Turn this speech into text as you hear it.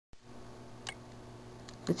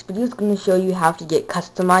This video is going to show you how to get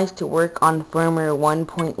customized to work on Firmware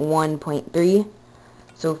 1.1.3.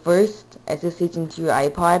 So first, SSH into your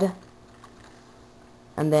iPod,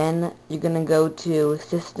 and then you're going to go to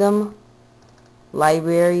System,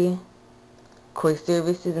 Library, Core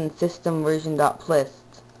Services, and System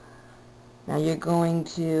Version.plist. Now you're going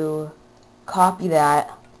to copy that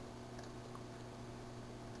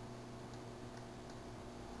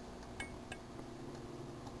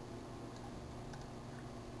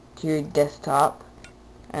to your desktop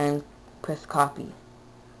and press copy.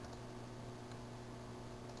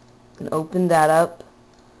 Then open that up.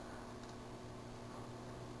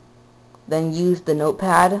 Then use the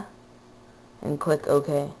notepad and click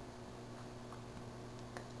OK.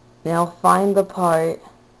 Now find the part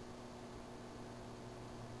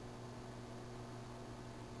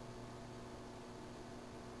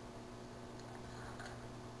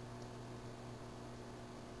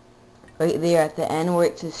right there at the end where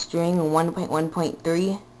it says string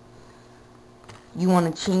 1.1.3. You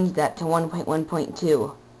want to change that to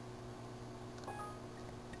 1.1.2.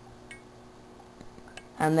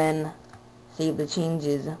 And then save the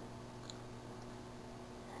changes.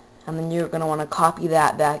 And then you're going to want to copy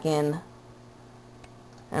that back in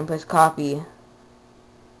and press copy.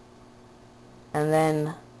 And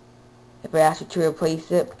then if I ask you to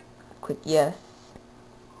replace it, click yes.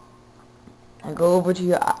 And go over to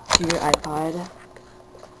your iPod.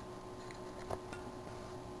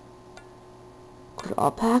 Go to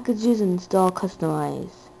all packages and install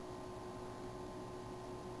customize.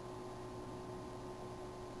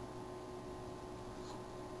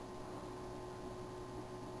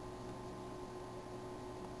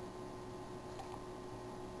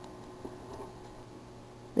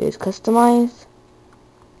 There's customize.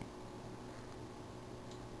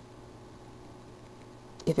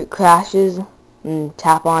 If it crashes,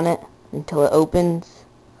 tap on it until it opens.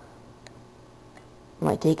 It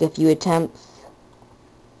might take a few attempts.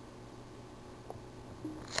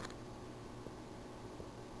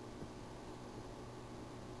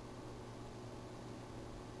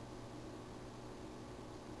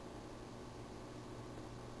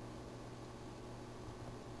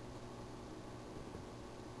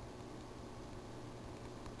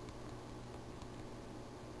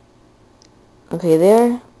 Okay,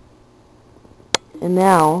 there. And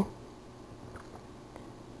now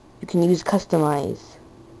you can use customize.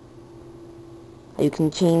 You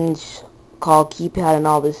can change call keypad and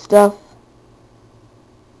all this stuff.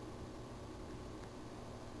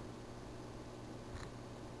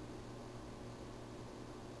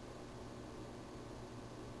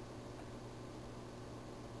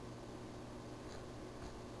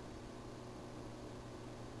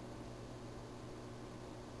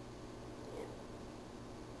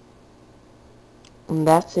 And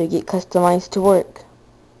that's how you get customized to work.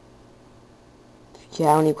 If you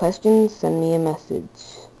have any questions, send me a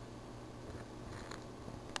message.